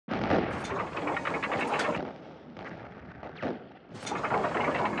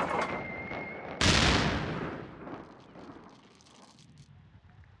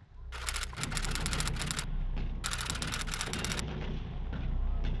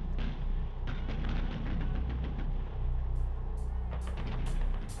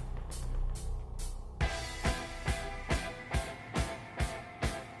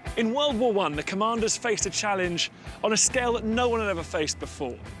In World War I, the commanders faced a challenge on a scale that no one had ever faced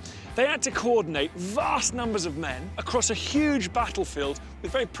before. They had to coordinate vast numbers of men across a huge battlefield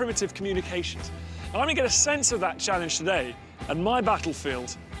with very primitive communications. And I'm going to get a sense of that challenge today, and my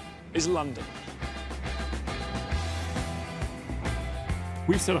battlefield is London.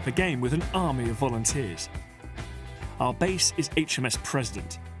 We've set up a game with an army of volunteers. Our base is HMS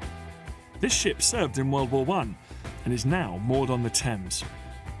President. This ship served in World War I and is now moored on the Thames.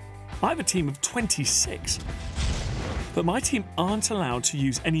 I have a team of 26, but my team aren't allowed to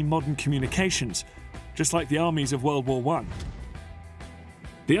use any modern communications, just like the armies of World War I.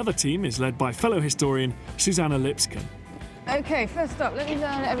 The other team is led by fellow historian Suzannah Lipscombe. OK, first up, let me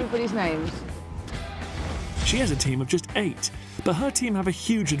learn everybody's names. She has a team of just 8, but her team have a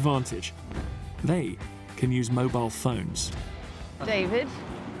huge advantage. They can use mobile phones. David.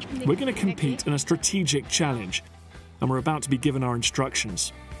 We're going to compete in a strategic challenge, and we're about to be given our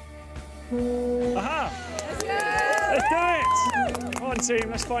instructions. Aha! Let's do it! Come on, team,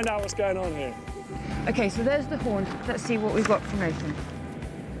 let's find out what's going on here. OK, so there's the horn. Let's see what we've got from Nathan.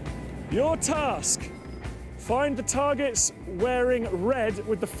 Your task: find the targets wearing red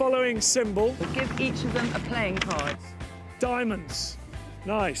with the following symbol. We'll give each of them a playing card. Diamonds.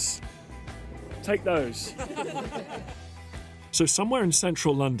 Nice. Take those. So somewhere in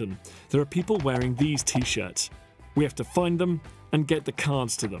central London, there are people wearing these T-shirts. We have to find them and get the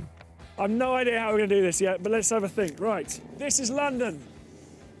cards to them. I've no idea how we're going to do this yet, but let's have a think. Right, this is London.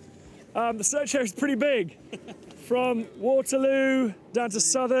 The search area is pretty big. From Waterloo down to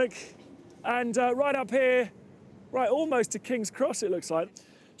Southwark and right up here, right almost to King's Cross it looks like.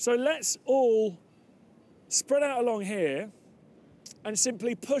 So let's all spread out along here and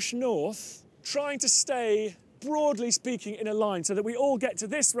simply push north, trying to stay, broadly speaking, in a line so that we all get to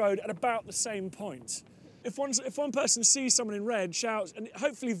this road at about the same point. If one person sees someone in red, shouts, and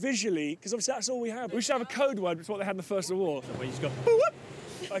hopefully visually, because obviously that's all we have. We should have a code word, which is what they had in the First World War. Where you just go, whoop.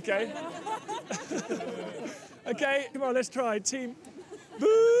 OK. OK, come on, let's try. Team.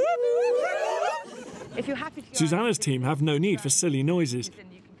 If you're happy to Susanna's team have no need for silly noises.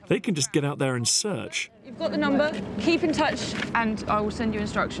 They can just get out there and search. You've got the number, keep in touch, and I will send you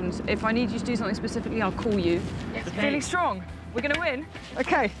instructions. If I need you to do something specifically, I'll call you. Yes, feeling strong? We're going to win?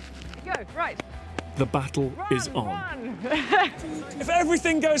 OK, go, right. The battle is on. Run. If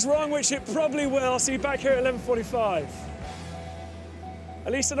everything goes wrong, which it probably will, I'll see you back here at 11:45.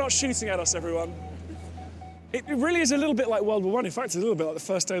 At least they're not shooting at us, everyone. It really is a little bit like World War I. In fact, it's a little bit like the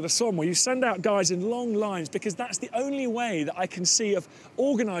first day of the Somme, where you send out guys in long lines, because that's the only way that I can see of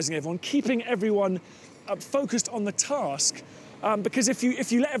organising everyone, keeping everyone focused on the task. Because if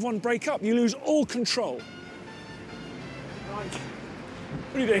you let everyone break up, you lose all control. Right.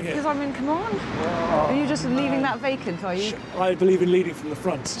 What are you doing here? Because I'm in command. Are you just leaving that vacant, are you? I believe in leading from the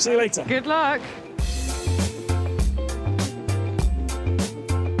front. See you later. Good luck.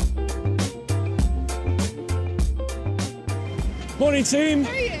 Morning, team.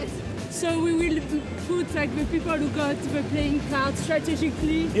 So we will put like the people who got the playing cards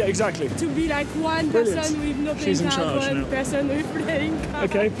strategically. Yeah, exactly. To be like one Brilliant. person with no playing She's in card, charge one now. person with playing card.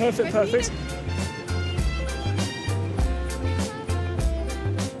 OK, perfect, perfect.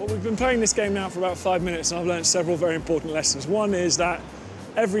 Well, we've been playing this game now for about 5 minutes, and I've learned several very important lessons. One is that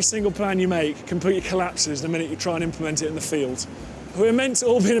every single plan you make completely collapses the minute you try and implement it in the field. We're meant to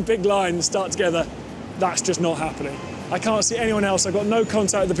all be in a big line and start together. That's just not happening. I can't see anyone else. I've got no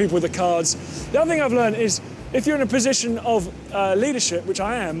contact with the people with the cards. The other thing I've learned is if you're in a position of leadership, which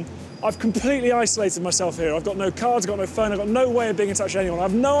I am, I've completely isolated myself here. I've got no cards, I've got no phone, I've got no way of being in touch with anyone. I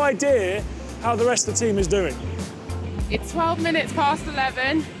have no idea how the rest of the team is doing. It's 12 minutes past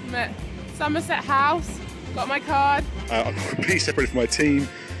 11. I'm at Somerset House. Got my card. I'm completely separated from my team.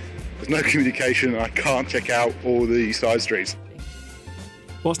 There's no communication. I can't check out all the side streets.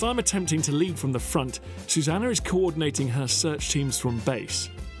 Whilst I'm attempting to lead from the front, Suzannah is coordinating her search teams from base.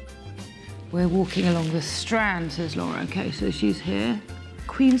 We're walking along the Strand, says Laura. OK, so she's here.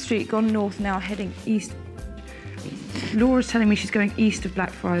 Queen Street, gone north now, heading east. Laura's telling me she's going east of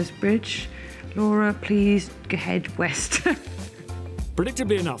Blackfriars Bridge. Laura, please head west.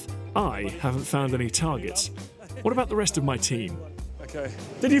 Predictably enough, I haven't found any targets. What about the rest of my team? OK.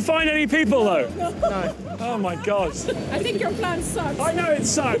 Did you find any people, though? No. Oh, my God. I think your plan sucks. I know it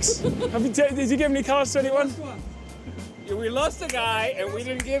sucks. Did you give any cards to anyone? We lost a guy and we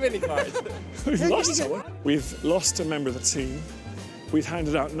didn't give any cards. We've lost someone. We've lost a member of the team. We've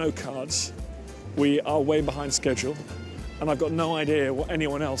handed out no cards. We are way behind schedule. And I've got no idea what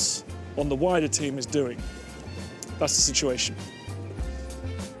anyone else on the wider team is doing. That's the situation.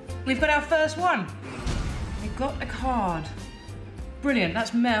 We've got our first one. We've got a card. Brilliant,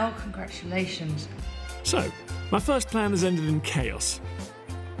 that's Mel, congratulations. So, my first plan has ended in chaos.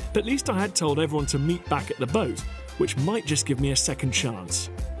 But at least I had told everyone to meet back at the boat, which might just give me a second chance.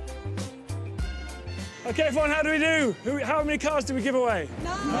 Okay, everyone, how do we do? How many cars did we give away?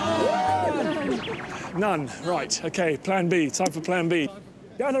 None. None, right. Okay, plan B, time for plan B.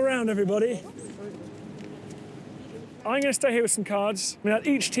 Gather round, everybody. I'm going to stay here with some cards. I mean,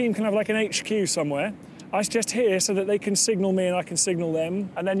 each team can have like an HQ somewhere. I suggest here so that they can signal me and I can signal them,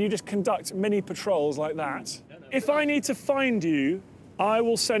 and then you just conduct mini patrols like that. If I need to find you, I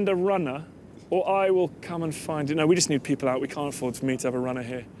will send a runner, or I will come and find you. No, we just need people out. We can't afford for me to have a runner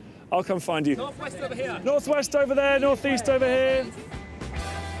here. I'll come find you. Northwest over here. Northwest over there, northeast over here.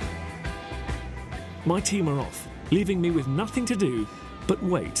 My team are off, leaving me with nothing to do but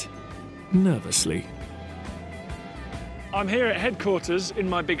wait, nervously. I'm here at headquarters in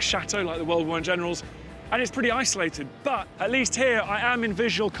my big chateau like the WW1 generals, and it's pretty isolated, but at least here I am in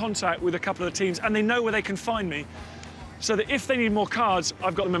visual contact with a couple of the teams and they know where they can find me, so that if they need more cards,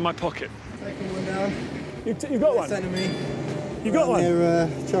 I've got them in my pocket. Taking one down. You've got one? Enemy. You got one? Near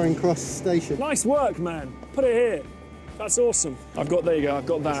Charing Cross Station. Nice work, man. Put it here. That's awesome. There you go, I've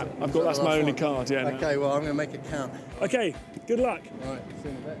got that. That's my only card, yeah. Okay, well, I'm going to make it count. Okay, good luck. Right, see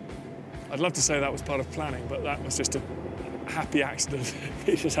you in a bit. I'd love to say that was part of planning, but that was just a happy accident.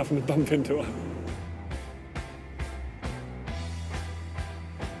 He's just happened to bump into her.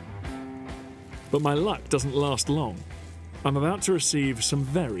 But my luck doesn't last long. I'm about to receive some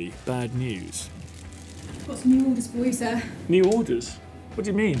very bad news. Got some new orders for you, sir. New orders? What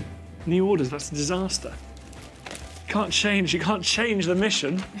do you mean? New orders? That's a disaster. You can't change the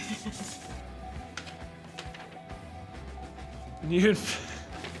mission.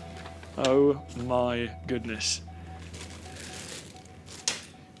 Oh my goodness.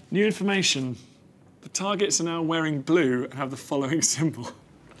 New information. The targets are now wearing blue and have the following symbol.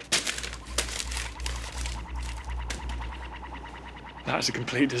 That's a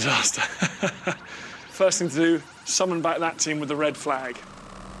complete disaster. First thing to do, summon back that team with the red flag.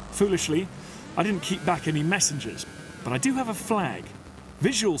 Foolishly, I didn't keep back any messengers, but I do have a flag.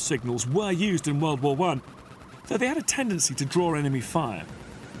 Visual signals were used in World War I, though they had a tendency to draw enemy fire.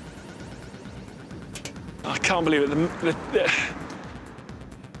 I can't believe it.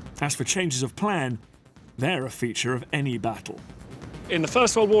 As for changes of plan, they're a feature of any battle. In the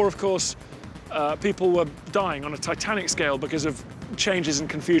First World War, of course, people were dying on a titanic scale because of changes and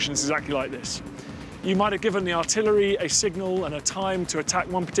confusions exactly like this. You might have given the artillery a signal and a time to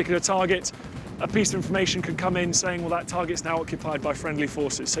attack one particular target. A piece of information could come in saying, well, that target's now occupied by friendly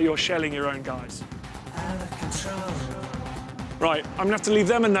forces, so you're shelling your own guys. Right, I'm gonna have to leave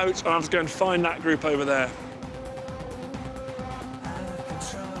them a note and I'll have to go and find that group over there.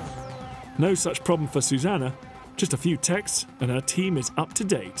 No such problem for Suzannah. Just a few texts and her team is up to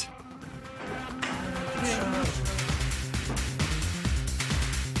date.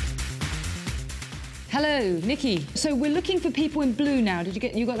 Hello, Nikki. So we're looking for people in blue now.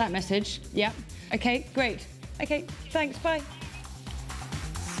 You got that message? Yeah. Okay, great. Okay, thanks, bye.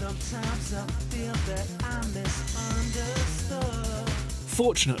 Sometimes I feel that I'm misunderstood.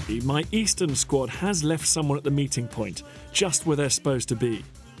 Fortunately, my Eastern squad has left someone at the meeting point, just where they're supposed to be.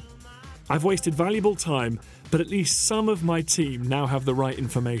 I've wasted valuable time, but at least some of my team now have the right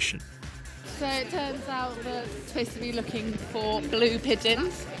information. So it turns out that we're supposed to be looking for blue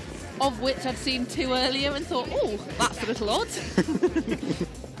pigeons, of which I'd seen 2 earlier and thought, oh, that's a little odd.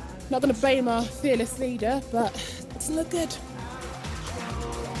 Not going to blame our fearless leader, but it doesn't look good.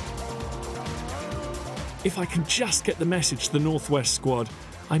 If I can just get the message to the Northwest squad,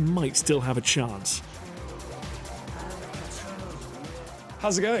 I might still have a chance.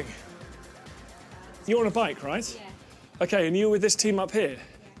 How's it going? You're on a bike, right? Yeah. Okay, and you're with this team up here?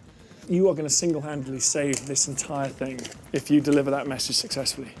 You are going to single-handedly save this entire thing if you deliver that message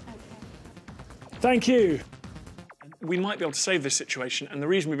successfully. Thank you. We might be able to save this situation, and the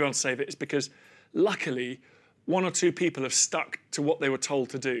reason we'll be able to save it is because, luckily, 1 or 2 people have stuck to what they were told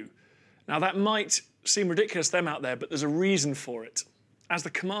to do. Now, that might seem ridiculous to them out there, but there's a reason for it. As the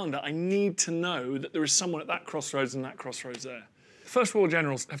commander, I need to know that there is someone at that crossroads and that crossroads there. First World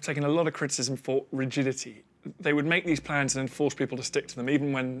generals have taken a lot of criticism for rigidity. They would make these plans and then force people to stick to them,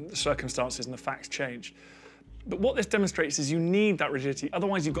 even when the circumstances and the facts change. But what this demonstrates is you need that rigidity,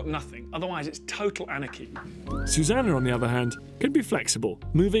 otherwise you've got nothing. Otherwise it's total anarchy. Suzannah, on the other hand, can be flexible,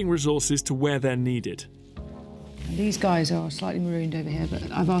 moving resources to where they're needed. These guys are slightly marooned over here, but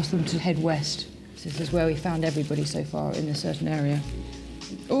I've asked them to head west. This is where we found everybody so far in a certain area.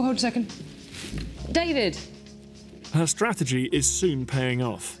 Oh, hold a second. David! Her strategy is soon paying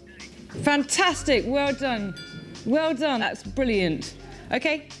off. Fantastic, well done. Well done. That's brilliant.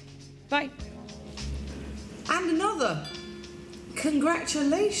 OK, bye. And another.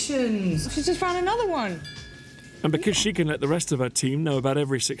 Congratulations. She's just found another one. And because she can let the rest of her team know about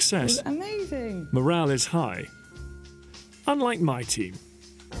every success, amazing. Morale is high. Unlike my team.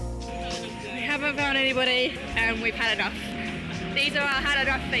 We haven't found anybody and we've had enough. These are our had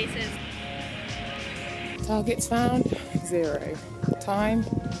enough faces. Targets found, 0. Time,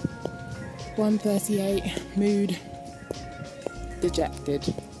 1:38. Mood,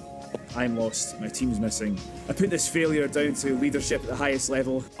 dejected. I'm lost, my team's missing. I put this failure down to leadership at the highest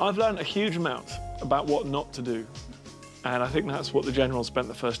level. I've learned a huge amount about what not to do. And I think that's what the Generals spent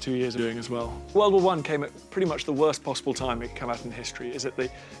the first 2 years doing as well. World War I came at pretty much the worst possible time it could come out in history, is that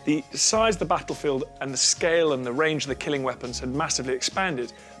the size of the battlefield and the scale and the range of the killing weapons had massively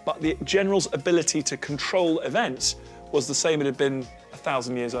expanded, but the Generals' ability to control events was the same it had been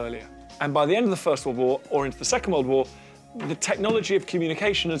 1,000 years earlier. And by the end of the First World War, or into the Second World War, the technology of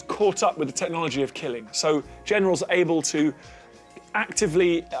communication has caught up with the technology of killing. So Generals are able to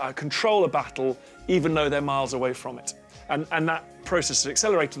actively control a battle even though they're miles away from it. And that process has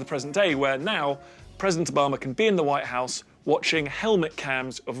accelerated to the present day, where now President Obama can be in the White House watching helmet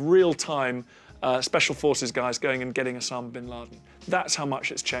cams of real-time Special Forces guys going and getting Osama bin Laden. That's how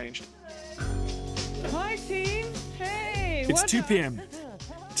much it's changed. Hi, team. Hey. It's 2 p.m.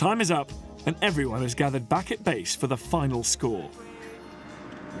 Time is up, and everyone is gathered back at base for the final score.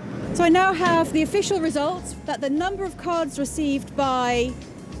 So I now have the official results that the number of cards received by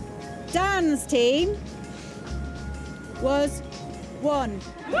Dan's team was 1.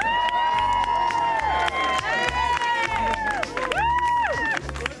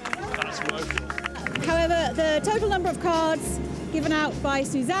 However, the total number of cards given out by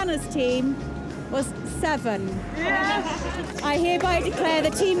Suzannah's team was 7. I hereby declare the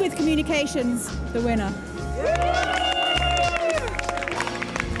team with communications the winner.